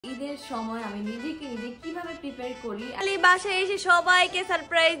ঈদের সময় আমি নিজেকে নিজে কিভাবে প্রিপেয়ার করি। বাসায় এসে সবাইকে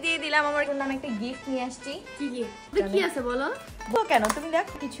সারপ্রাইজ দিয়ে দিলাম। আমার জন্য আমি একটা গিফট নিয়ে আসছি। কি গিফট? কি আছে বলো? কেন তুমি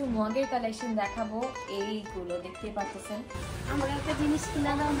দেখো, কিছু মগের কালেকশন দেখাবো। এইগুলো দেখতে পাচ্ছেন। আমার একটা জিনিস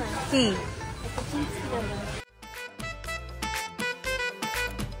কিনা দাও না। কি? একটা চিপস কিনা দাও।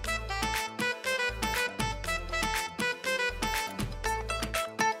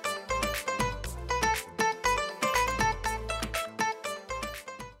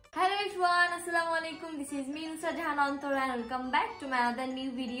 This is me, Nusrat Jahan Ontora, and welcome back to my another new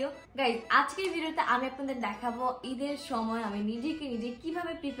video. Guys, আজকের ভিডিওতে আমি আপনাদের দেখাবো ঈদের সময় আমি নিজেকে নিজে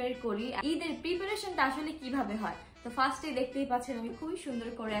কিভাবে প্রিপেয়ার করি, ঈদের প্রিপারেশনটা আসলে কিভাবে হয়। তো ফার্স্টে দেখতেই পাচ্ছেন আমি খুবই সুন্দর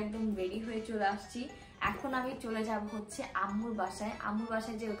করে একদম রেডি হয়ে চলে আসছি। এখন আমি চলে যাব হচ্ছে আম্মুর বাসায়। আম্মুর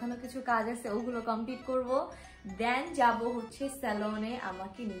বাসায় যে ওখানে কিছু কাজ আছে ওগুলো কমপ্লিট করব, দেন যাব হচ্ছে স্যালনে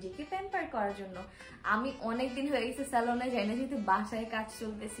আমাকে নিজেকে প্যাম্পার করার জন্য। আমি অনেকদিন হয়ে গেছে স্যালনে যাই না, যেহেতু বাসায় কাজ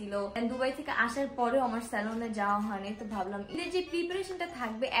চলতেছিল। দুবাই থেকে আসার পরেও আমার স্যালনে যাওয়া হয়নি, তো ভাবলাম ঈদের যে প্রিপারেশনটা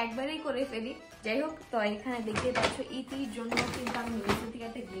থাকবে একবারেই করে ফেলি। যাই হোক, তো এখানে দেখতে পাচ্ছ ইতির জন্য কিন্তু আমি নিজের থেকে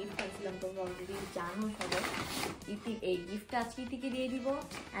একটা গিফট পাইছিলাম, তোমরা অলরেডি জানো সবাই। ইতির এই গিফটটা আজকে ইতিকে দিয়ে দিব,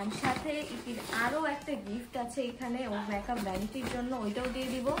 অ্যান্ড সাথে ইতির আরো একটা গিফট আছে এখানে ও মেকআপ ভ্যানিটির জন্য, ওইটাও দিয়ে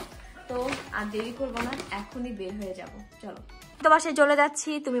দিব। তো আর দেরি করবো না, এখনই বের হয়ে যাব। চলো, তো বাসায় চলে যাচ্ছি,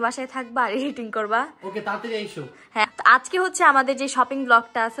 তুমি বাসায় থাকবা আর এডিটিং করবা। ওকে, তাড়াতাড়ি এসো। হ্যাঁ, আজকে হচ্ছে আমাদের যে শপিং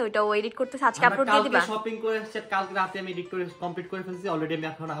ব্লগটা আছে ওইটাও এডিট করতেছে, আজকে আপলোড দিয়ে দিবা। শপিং করে এসেছে, কালকে রাতে আমি এডিট করে কমপ্লিট করে ফেলেছি অলরেডি, আমি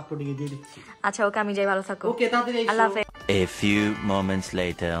এখন আপলোডিং এ দিয়ে দিচ্ছি। আচ্ছা ওকে, আমি যাই, ভালো থাকো। ওকে, তাড়াতাড়ি এসো। আল্লাহ হাফেজ। A few moments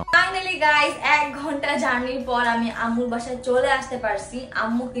later. Finally guys, 1 ঘন্টা জার্নির পর আমি আম্মুর বাসায় চলে আসতে পারছি।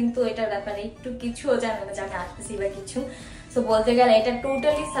 আম্মু কিন্তু এটার ব্যাপারে একটু কিছুও জানে না যে আমি আসতেছি বা কিছু। সো বলতে গেলে এটা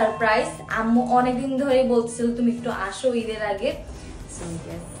টোটালি সারপ্রাইজ। আম্মু অনেকদিন ধরেই বলছিল তুমি একটু আসো ঈদের আগে। সো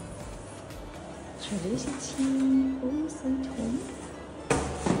ইয়েস, চলে এসেছি।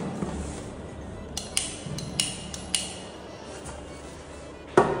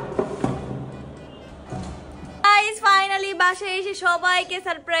 ফাইনালি বাসায় এসে সবাইকে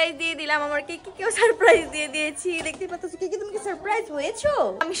সারপ্রাইজ দিয়ে দিলাম। আমার কেউ সারপ্রাইজ দিয়ে দিয়েছি, দেখতে পাচ্ছ। তুমি কি সারপ্রাইজ হয়েছো?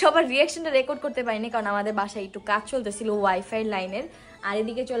 আমি সবার রিঅ্যাকশনটা রেকর্ড করতে পারিনি, কারণ আমাদের বাসায় একটু কাজ চলতেছিল ওয়াইফাই লাইনের। আর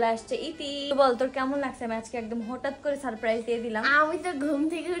এদিকে চলে আসছে ইতি। বল, তোর কেমন লাগছে? আমি আজকে একদম হঠাৎ করে সারপ্রাইজ দিয়ে দিলাম। আমি তো ঘুম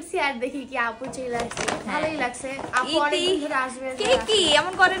থেকে উঠছি আর দেখি কি আপু চলে আসছে, ভালোই লাগছে। আপু অনেকদিন ধরে আসবে। কি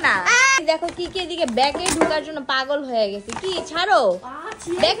এমন করে না, দেখো কি এদিকে ব্যাগে ঢোকার জন্য পাগল হয়ে গেছে। কি ছাড়ো,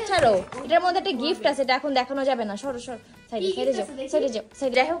 ব্যাগ ছাড়ো, এটার মধ্যে একটা গিফট আছে, এটা এখন দেখানো যাবে না। সরো সাইডে যাও।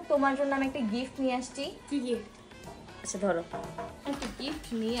 যাই হোক, তোমার জন্য আমি একটা গিফট নিয়ে আসছি। কি গিফট? আচ্ছা ধরো, একটা গিফট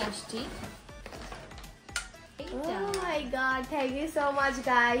নিয়ে আসছি। Oh my god, thank you so much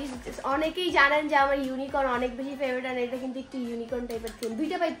guys. অনেকেই জানেন যে আমার ইউনিকর্ন অনেক বেশি ফেভারিট, আর এটা কিন্তু একটু ইউনিকর্ন টাইপের থিম।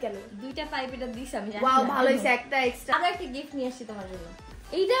 দুইটা পাইপ কেন? দুইটা পাইপ এটা দিছি আমি জানি। ওয়াও, ভালো হইছে, একটা এক্সট্রা। আরো একটা গিফট নিয়ে আসছি তোমার জন্য।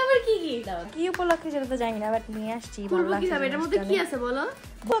 এইটা আবার কি গিফট? কি উপলক্ষে সেটা তো জানি না, বাট নিয়ে আসছি। ভালো লাগছে। কি হবে এটার মধ্যে? কি আছে বলো?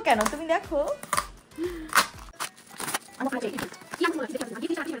 কেন তুমি দেখো।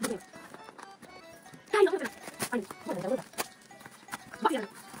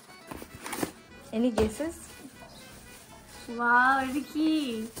 Any guesses? ওয়াও, এটা কি?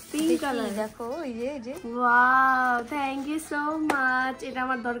 Pink colour. দেখো এই যে। Wow, thank you so much. এটা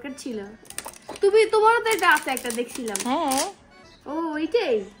আমার দরকার ছিল। তোমারও তো এটা আছে একটা, দেখছিলাম। হ্যাঁ, ও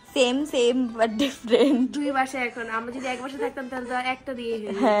ওইটাই। Same but different. দুই বাসায় এখন, আমরা যদি এক বাসায় থাকতাম তাহলে তো একটা দিয়ে হয়ে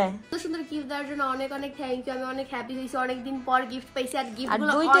যেত। হ্যাঁ, এত সুন্দর গিফট দেওয়ার জন্য অনেক অনেক থ্যাংক ইউ। আমি অনেক হ্যাপি হইছি, অনেকদিন পর গিফট পাইছি। আর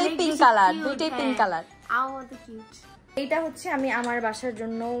গিফটগুলো দুইটাই পিঙ্ক কালার, পিঙ্ক কালার। আমার তো কিউট। এটা হচ্ছে আমি আমার বাসার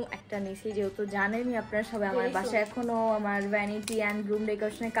জন্য একটা নিয়েছি, যেহেতু জানেনই আপনারা সবাই আমার বাসায় এখনো আমার ভ্যানিটি অ্যান্ড রুম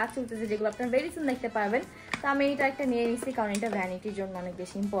ডেকোরেশনের কাজ চলতেছে, যেগুলো আপনারা ভেরি সুন দেখতে পারবেন। তো আমি এটা একটা নিয়ে নিয়েছি, কারণ এটা ভ্যানিটির জন্য অনেক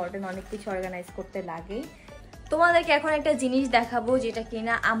বেশি ইম্পর্টেন্ট, অনেক কিছু অর্গানাইজ করতে লাগে। তোমাদেরকে এখন একটা জিনিস দেখাবো, যেটা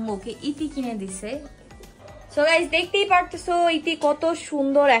কিনা আম্মুকে ইতি কিনে দিছে। সো গাইস, দেখতেই পারতেছো ইতি কত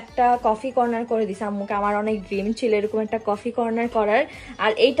সুন্দর একটা কফি কর্নার করে দিছে আম্মুকে। আমার অনেক ড্রিম ছিল এরকম একটা কফি কর্নার করার,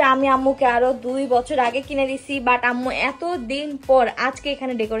 আর এইটা আমি আম্মুকে আরো 2 বছর আগে কিনে দিছি। বাট আম্মু এত দিন পর আজকে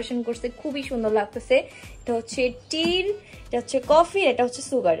এখানে ডেকোরেশন করছে, খুবই সুন্দর লাগতেছে। এটা হচ্ছে টির, এটা হচ্ছে কফি, এটা হচ্ছে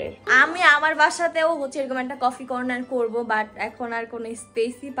সুগারের। আমি আমার বাসাতেও হচ্ছে এরকম একটা কফি কর্নার করব, বাট এখন আর কোনো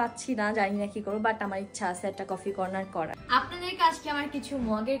স্পেসই পাচ্ছি না, জানি না কি করবো। বাট আমার ইচ্ছা আছে একটা কফি কর্নার করার। আপনাদেরকে আজকে আমার কিছু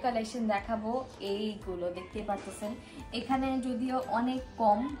মগের কালেকশন দেখাবো। এইগুলো দেখতে পাচ্ছেন, এখানে যদিও অনেক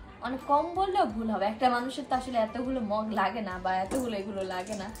কম বললেও ভুল হবে, একটা মানুষের তো আসলে এতগুলো মগ লাগে না বা এতগুলো এগুলো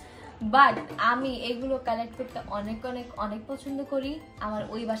লাগে না। বাট আমি এগুলো কালেক্ট করতে অনেক পছন্দ করি। আমার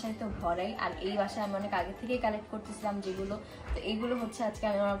ওই বাসায় তো ভরাই, আর এই বাসায় আমি অনেক আগে থেকেই কালেক্ট করতেছিলাম যেগুলো। তো এগুলো হচ্ছে আজকে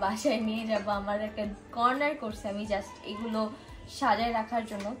আমি আমার বাসায় নিয়ে যাব। আমার একটা কর্নার করছে, আমি জাস্ট এগুলো সাজায় রাখার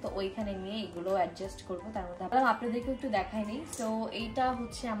জন্য। তো ওইখানে নিয়ে এগুলো অ্যাডজাস্ট করবো। তার মধ্যে ভাবলাম আপনাদেরকে একটু দেখাই নেই। সো এইটা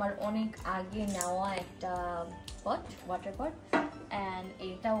হচ্ছে আমার অনেক আগে নেওয়া একটা পট, ওয়াটার পট। অ্যান্ড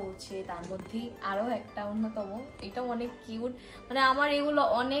এইটাও হচ্ছে তার মধ্যেই আরও একটা অন্যতম। এটাও অনেক কিউট, মানে আমার এগুলো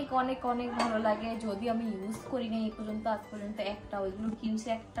অনেক অনেক অনেক ভালো লাগে। যদি আমি ইউজ করি না এই পর্যন্ত, আজ পর্যন্ত একটা, ওইগুলো কিনছে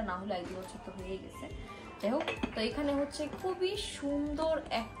একটা না হলে 1 বছর তো হয়ে গেছে। যাই হোক, তো এখানে হচ্ছে খুবই সুন্দর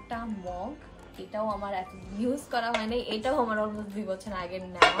একটা মগ। এটাও আমার এত ইউজ করা হয় নাই, এটাও আমার অলমোস্ট 2 বছর আগের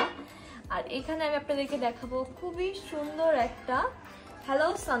নেওয়া। আর এখানে আমি আপনাদেরকে দেখাবো খুবই সুন্দর একটা হ্যালো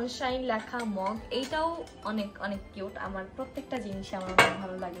সানশাইন লেখা মগ। এইটাও অনেক অনেক কিউট, আমার প্রত্যেকটা জিনিস আমার অনেক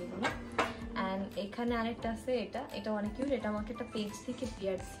ভালো লাগে এগুলো। অ্যান্ড এখানে আরেকটা আছে, এটা অনেক কিউট। এটা আমাকে একটা পেজ থেকে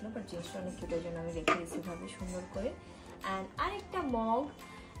পেয়ার ছিল, বাট জিনিসটা অনেক কিউট, ওই জন্য আমি রেখে দিয়েছি ভাবে সুন্দর করে। অ্যান্ড আরেকটা মগ।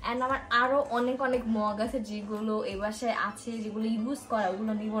 অ্যান্ড আমার আরও অনেক অনেক মগ আছে যেগুলো এ বাসায় আছে, যেগুলো ইউজ করা,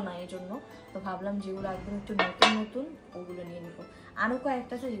 ওগুলো নিব না এই জন্য। তো ভাবলাম যেগুলো একদম একটু নতুন নতুন ওগুলো নিয়ে নিব। আরও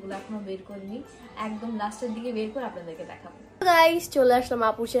কয়েকটা আছে যেগুলো এখনো বের করিনি, একদম লাস্টের দিকে বের করে আপনাদেরকে দেখাবো। গাইস, চলে আসলাম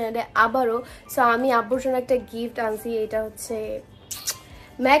আপুর চ্যানেলে আবারও। সো আমি আপুর জন্য একটা গিফট আনছি। এটা হচ্ছে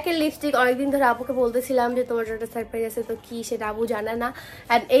ম্যাকের লিপস্টিক। অনেকদিন ধরে আপুকে বলতেছিলাম যে তোমার জন্য একটা সারপ্রাইজ আছে, তো কি সেটা আপু জানে না।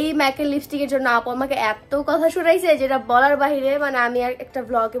 অ্যান্ড এই ম্যাকের লিপস্টিকের জন্য আপু আমাকে এত কথা শোনাইছে যেটা বলার বাহিরে। মানে আমি একটা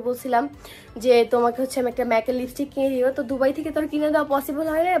ব্লগে বলছিলাম যে তোমাকে হচ্ছে আমি একটা ম্যাকের লিপস্টিক কিনে দিও, তো দুবাই থেকে তোর কিনে দেওয়া পসিবল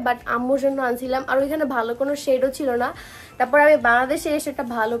হয় না, বাট আম্মুর জন্য আনছিলাম। আর ওইখানে ভালো কোনো শেডও ছিল না। তারপর আমি বাংলাদেশে এসে একটা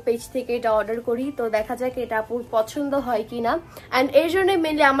ভালো পেজ থেকে এটা অর্ডার করি, তো দেখা যাক এটা আপুর পছন্দ হয় কিনা। অ্যান্ড এর জন্যই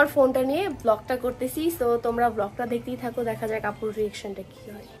মেনলি আমার ফোনটা নিয়ে ব্লগটা করতেছি। তো তোমরা ব্লগটা দেখতেই থাকো, দেখা যাক আপুর রিয়েকশনটা কি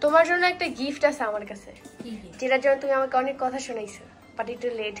হয়। তোমার জন্য একটা গিফট আছে আমার কাছে, যেটার জন্য তুমি আমাকে অনেক কথা শোনাইছো, বাট একটু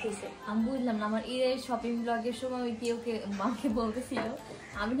লেট হয়েছে। আমি বুঝলাম না, আমার ঈদের শপিং ব্লগের সময় ওই ওকে মাকে বলতেছিল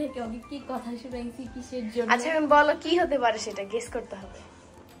আমি নাকি ওকে কি কথা শুনাইছি কিসের জন্য। আচ্ছা বলো কি হতে পারে, সেটা গেস করতে হবে।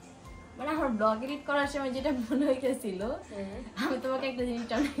 মানে আমার ব্লগ এডিট করার সময় যেটা মনে হইতেছিল, আমি তোমাকে একটা জিনিস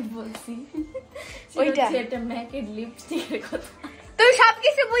অনেক বলছি, ওইটা একটা ম্যাকের লিপস্টিকের কথা। তুমি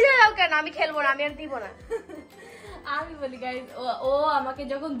সবকিছু বুঝে যাও কেন, আমি খেলবো না, আমি আর দিব না। আমি বলি গাইস, ও আমাকে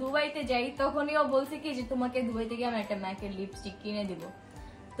যখন দুবাইতে যাই তখনই ও বলছে কি যে তোমাকে দুবাই থেকে আমি একটা ম্যাকের লিপস্টিক কিনে দিব,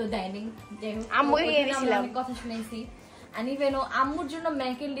 তো দেয়নি। যাই হোক, আমি কথা শুনেছি। আর ইভেন ও আম্মুর জন্য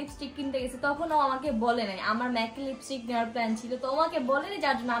ম্যাকের লিপস্টিক কিনতে গেছে, তখন ও আমাকে বলে নাই আমার ম্যাকের লিপস্টিক নেওয়ার প্ল্যান ছিল, তো আমাকে বলেনি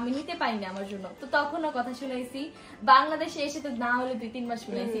যার জন্য আমি নিতে পারিনি আমার জন্য। তো তখনও কথা শুনেছি, বাংলাদেশে এসে তো না হলে 2-3 মাস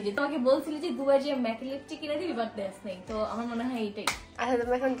শুনেছি যে তোমাকে বলছিলি যে দুবাই যে ম্যাকের লিপস্টিক কিনে দিবি, বাট দেশ নেই। তো আমার মনে হয় এইটাই। আচ্ছা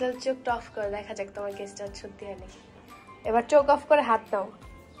তুমি এখন চোখটা অফ করে দেখা যাক তোমার গেস্টটা সত্যি হয় নাকি। এবার চোখ অফ করে হাত নাও।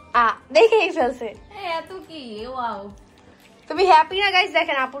 দেখেই ফেলছে। এত কি ওয়াও, তুমি হ্যাপি না গাইস?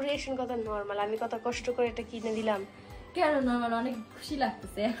 দেখেন আপুর রিঅ্যাকশন কত নরমাল, আমি কত কষ্ট করে এটা কিনে দিলাম। কেন নরমাল, অনেক খুশি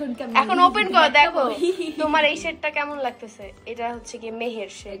লাগতেছে এখন। এখন ওপেন করে দেখো তোমার এই শেডটা কেমন লাগতেছে। এটা হচ্ছে কি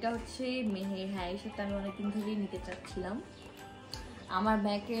মেহের শেড, এটা হচ্ছে মেহের। হ্যাঁ, এই শেডটা আমি অনেকদিন ধরেই নিতে চাচ্ছিলাম। আমার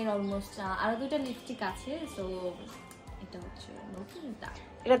ব্যাকের অলমোস্ট আরো 2টা লিপস্টিক আছে, সো এটা হচ্ছে নতুন।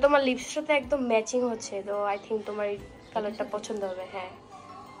 এটা তোমার লিপসের সাথে একদম ম্যাচিং হচ্ছে, তো আই থিংক তোমার এই কালারটা পছন্দ হবে। হ্যাঁ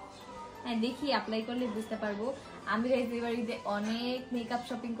হ্যাঁ, দেখি অ্যাপ্লাই করলে বুঝতে পারবো। আমি এবার ঈদে অনেক মেকআপ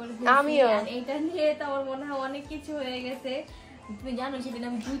শপিং করে আমিও। এটা নিয়ে তো আমার মনে হয় অনেক কিছু হয়ে গেছে। তুমি জানো সেদিন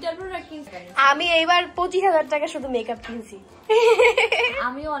আমি 2টা প্রোডাক্ট কিনছি। আমি এইবার 25,000 টাকা শুধু মেকআপ কিনছি।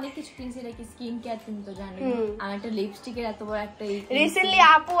 আমিও অনেক কিছু কিনছি, লাইক স্কিন কেয়ার। তুমি তো জানো আমার একটা লিপস্টিকের এত বড় একটা রিসেন্টলি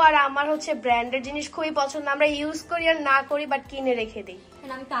আপু আর আমার হচ্ছে ব্র্যান্ডের জিনিস খুবই পছন্দ, আমরা ইউজ করি আর না করি, বাট কিনে রেখে দিই।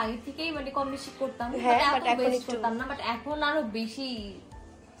 আমি তো আগে থেকেই মানে কম বেশি করতাম, বাট এখন করতাম না, বাট এখন আরো বেশি।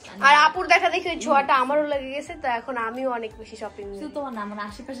 আর আপুর দেখা দেখি ওই ছোঁয়াটা আমারও লেগে গেছে, তো এখন আমিও অনেক বেশি শপিং করি। শুধু তোমার না, আমার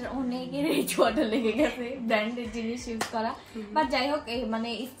আশেপাশের অনেকের এই ছোঁয়াটা লেগে গেছে ব্র্যান্ডের জিনিস ইউজ করা। বাট যাই হোক, মানে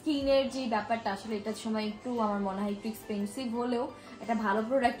স্কিনের যে ব্যাপারটা আসলে এটার সময় একটু আমার মনে হয় একটু এক্সপেন্সিভ হলেও একটা ভালো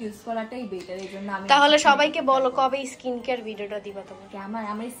প্রোডাক্ট ইউজ করাটাই বেটার। এই জন্য আমি তাহলে সবাইকে বলো কবে স্কিন কেয়ার ভিডিওটা দিবা তোমাকে। আমার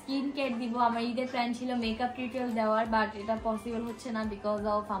স্কিন কেয়ার দিব। আমার ঈদের প্ল্যান ছিল মেকআপ টিউটোরিয়াল দেওয়ার, বাট এটা পসিবল হচ্ছে না বিকজ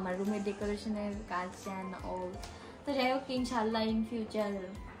অফ আমার রুমের ডেকোরেশনের কাজ এন্ড অল। তো যাই হোক, ইনশাআল্লাহ ইন ফিউচার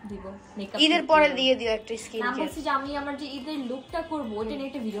দিব মেকআপ। ঈদের পরে দিয়ে দিও একটা স্কিন কেয়ার। আমি বলছি যে আমি আমার যে ঈদের লুকটা করব ওটা নিয়ে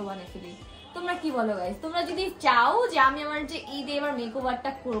একটা ভিডিও বানিয়ে ফেলি। তোমরা কি বলো গাইস? তোমরা যদি চাও যে আমি আমার যে ঈদে আমার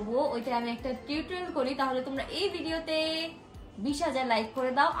মেকওভারটা করব ওইটা আমি একটা টিউটোরিয়াল করি, তাহলে তোমরা এই ভিডিওতে 20,000 লাইক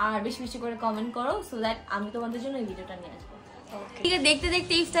করে দাও আর বেশি বেশি করে কমেন্ট করো, সো দ্যাট আমি তোমাদের জন্য এই ভিডিওটা নিয়ে আসবো। ঠিক আছে, দেখতে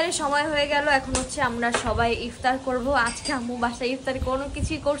দেখতে ইফতারের সময় হয়ে গেল। এখন হচ্ছে আমরা সবাই ইফতার করব। আজকে আম্মু বাসায় ইফতারে কোনো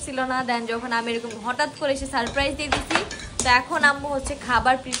কিছুই করছিল না, দেন যখন আমি এরকম হঠাৎ করে এসে সারপ্রাইজ দিয়ে দিচ্ছি, তো এখন আম্মু হচ্ছে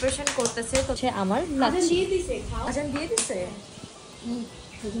খাবার প্রিপারেশন করতেছে। তো হচ্ছে আমার লাচ্ছি দিয়ে দিছে।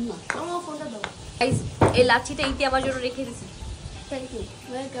 এই লাচ্ছিটা ইতি আমার জন্য রেখে দিছি। Thank you.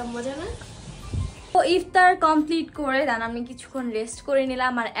 ওয়েলকাম। মজা না? তো ইফতার কমপ্লিট করে দেন আমি কিছুক্ষণ রেস্ট করে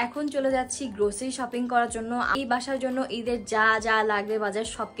নিলাম আর এখন চলে যাচ্ছি গ্রোসারি শপিং করার জন্য। এই বাসার জন্য ঈদের যা যা লাগবে বাজার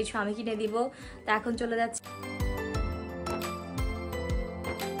সবকিছু আমি কিনে দিব। তো এখন চলে যাচ্ছি।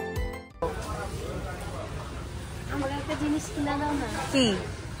 আমার একটা জিনিস কিনা দাও না। কি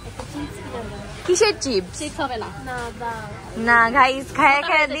একটা চিপস কিনা দাও। কিসের চিপস? চিপস হবে না। না দাও না গাইস, খায়া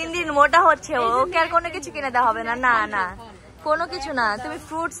খায়া দিন দিন মোটা হচ্ছে ও। ওকে আর কোনো কিছু কিনে দেওয়া হবে না। না না কোনো কিছু না, তুমি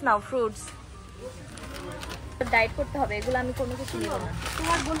ফ্রুটস নাও, ফ্রুটস। ডায়েট করতে হবে, এগুলো আমি কোনো কিছু নিব না।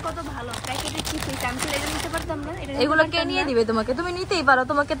 তোমার বোন কত ভালো, প্যাকেটের চিপস আমি এটা নিতে পারতাম না। এগুলো কে নিয়ে দিবে তোমাকে? তুমি নিতেই পারো,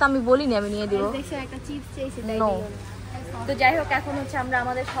 তোমাকে তো আমি বলিনি আমি নিয়ে দিব। দেখছো একটা চিপস চাইছে তাই নো। দিল না। তো যাই হোক, এখন হচ্ছে আমরা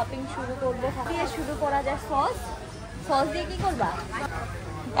আমাদের শপিং শুরু করবো। দিয়ে শুরু করা যায় সস। সস দিয়ে কি করবা?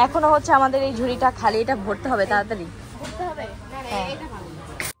 এখনো হচ্ছে আমাদের এই ঝুড়িটা খালি, এটা ভরতে হবে তাড়াতাড়ি। করতে হবে না না এটা ভালো।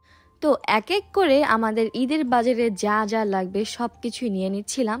 তো এক এক করে আমাদের ঈদের বাজারে যা যা লাগবে সব কিছুই নিয়ে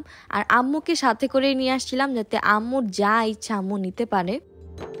নিচ্ছিলাম আর আম্মুকে সাথে করে নিয়ে আসছিলাম যাতে আম্মুর যা ইচ্ছা আম্মু নিতে পারে।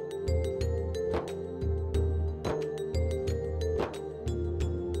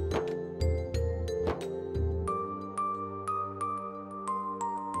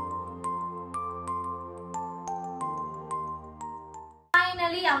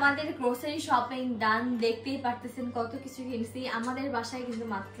 ফাইনালি আমাদের গ্রোসারি শপিং ডান। দেখতেই পারতেছেন কত কিছু কিনছি। আমাদের বাসায় কিন্তু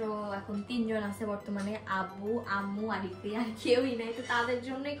মাত্র এখন 3 জন আছে বর্তমানে, আব্বু আম্মু আর ইতি, আর কেউই নাই। তো তাদের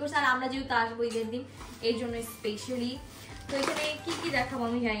জন্যই করছি, আর আমরা যেহেতু আসবো ঈদের দিন এই জন্য স্পেশালি। তো এখানে কি কি দেখাবো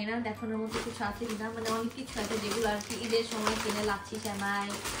আমি জানি না, দেখানোর মতো কিছু আছে কিনা, মানে অনেক কিছু আছে যেগুলো আর কি ঈদের সময় কিনে লাচ্ছি সেমাই,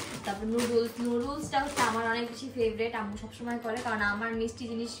 তারপর নুডলস। নুডলসটা হচ্ছে আমার অনেক বেশি ফেভারিট, আম্মু সবসময় করে, কারণ আমার মিষ্টি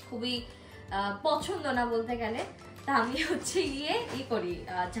জিনিস খুবই পছন্দ না বলতে গেলে। তা আমি হচ্ছে গিয়ে করি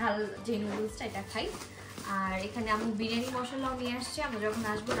ঝাল যে নুডলসটা এটা খাই। আর এখানে আমি বিরিয়ানি মশলাও নিয়ে আসছি, আমরা যখন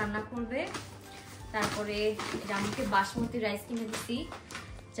আসবো রান্না করবে। তারপরে আমাকে বাসমতি রাইস কিনে দিচ্ছি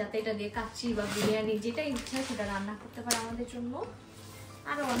যাতে এটা দিয়ে কাচ্চি বা বিরিয়ানি যেটা ইচ্ছা সেটা রান্না করতে পারে আমাদের জন্য।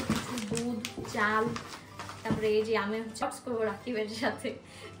 আরও অনেক কিছু, দুধ, চাল। তারপরে এই যে আমি হচ্ছে করবো রাকিবের সাথে,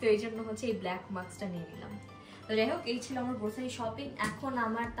 তো এই জন্য হচ্ছে এই ব্ল্যাক মাস্কটা নিয়ে নিলাম। তো যাই হোক, এই ছিল আমার গ্রোসারি শপিং। এখন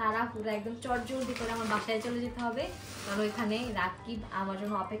আমার তারা পুরো একদম চটজলদি করে আমার বাসায় চলে যেতে হবে, কারণ ওইখানে রাকিব আমার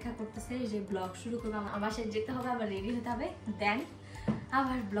জন্য অপেক্ষা করতেছে যে ব্লগ শুরু করবো। আমার বাসায় যেতে হবে, আবার রেডি হতে হবে, দেন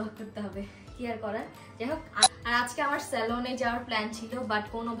আবার ব্লগ করতে হবে, কি আর করার। যাই হোক, আর আজকে আমার স্যালনে যাওয়ার প্ল্যান ছিল, বাট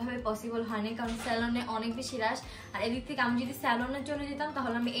কোনোভাবে পসিবল হয়নি, কারণ স্যালনে অনেক বেশি রাশ। আর এদিক থেকে আমি যদি স্যালনে চলে যেতাম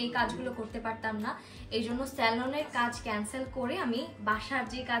তাহলে আমি এই কাজগুলো করতে পারতাম না। এই জন্য স্যালনের কাজ ক্যান্সেল করে আমি বাসার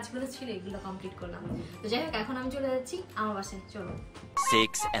যে কাজগুলো ছিল এগুলো কমপ্লিট করলাম। তো যাই হোক, এখন আমি চলে যাচ্ছি আমার বাসায়, চলো।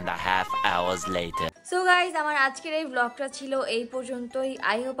 6.5 hours later. সো গাইজ, আমার আজকের এই ব্লগটা ছিল এই পর্যন্তই।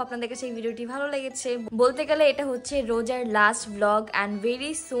 আই হোপ আপনাদের কাছে এই ভিডিওটি ভালো লেগেছে। বলতে গেলে এটা হচ্ছে রোজার last blog, and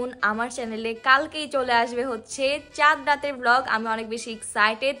very soon আমার চ্যানেলে কালকেই চলে আসবে হচ্ছে চাঁদ রাতের ব্লগ। আমি অনেক বেশি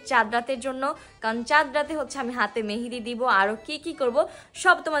এক্সাইটেড চাঁদ রাতের জন্য, কারণ চাঁদ রাতে হচ্ছে আমি হাতে মেহেদি দিব, আরো কি কি করব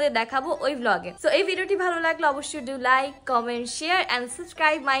সব তোমাদের দেখাবো ওই ব্লগে। সো এই ভিডিওটি ভালো লাগলে অবশ্যই do like, comment, share and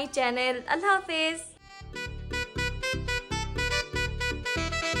subscribe my channel. আল্লাহ হাফেজ।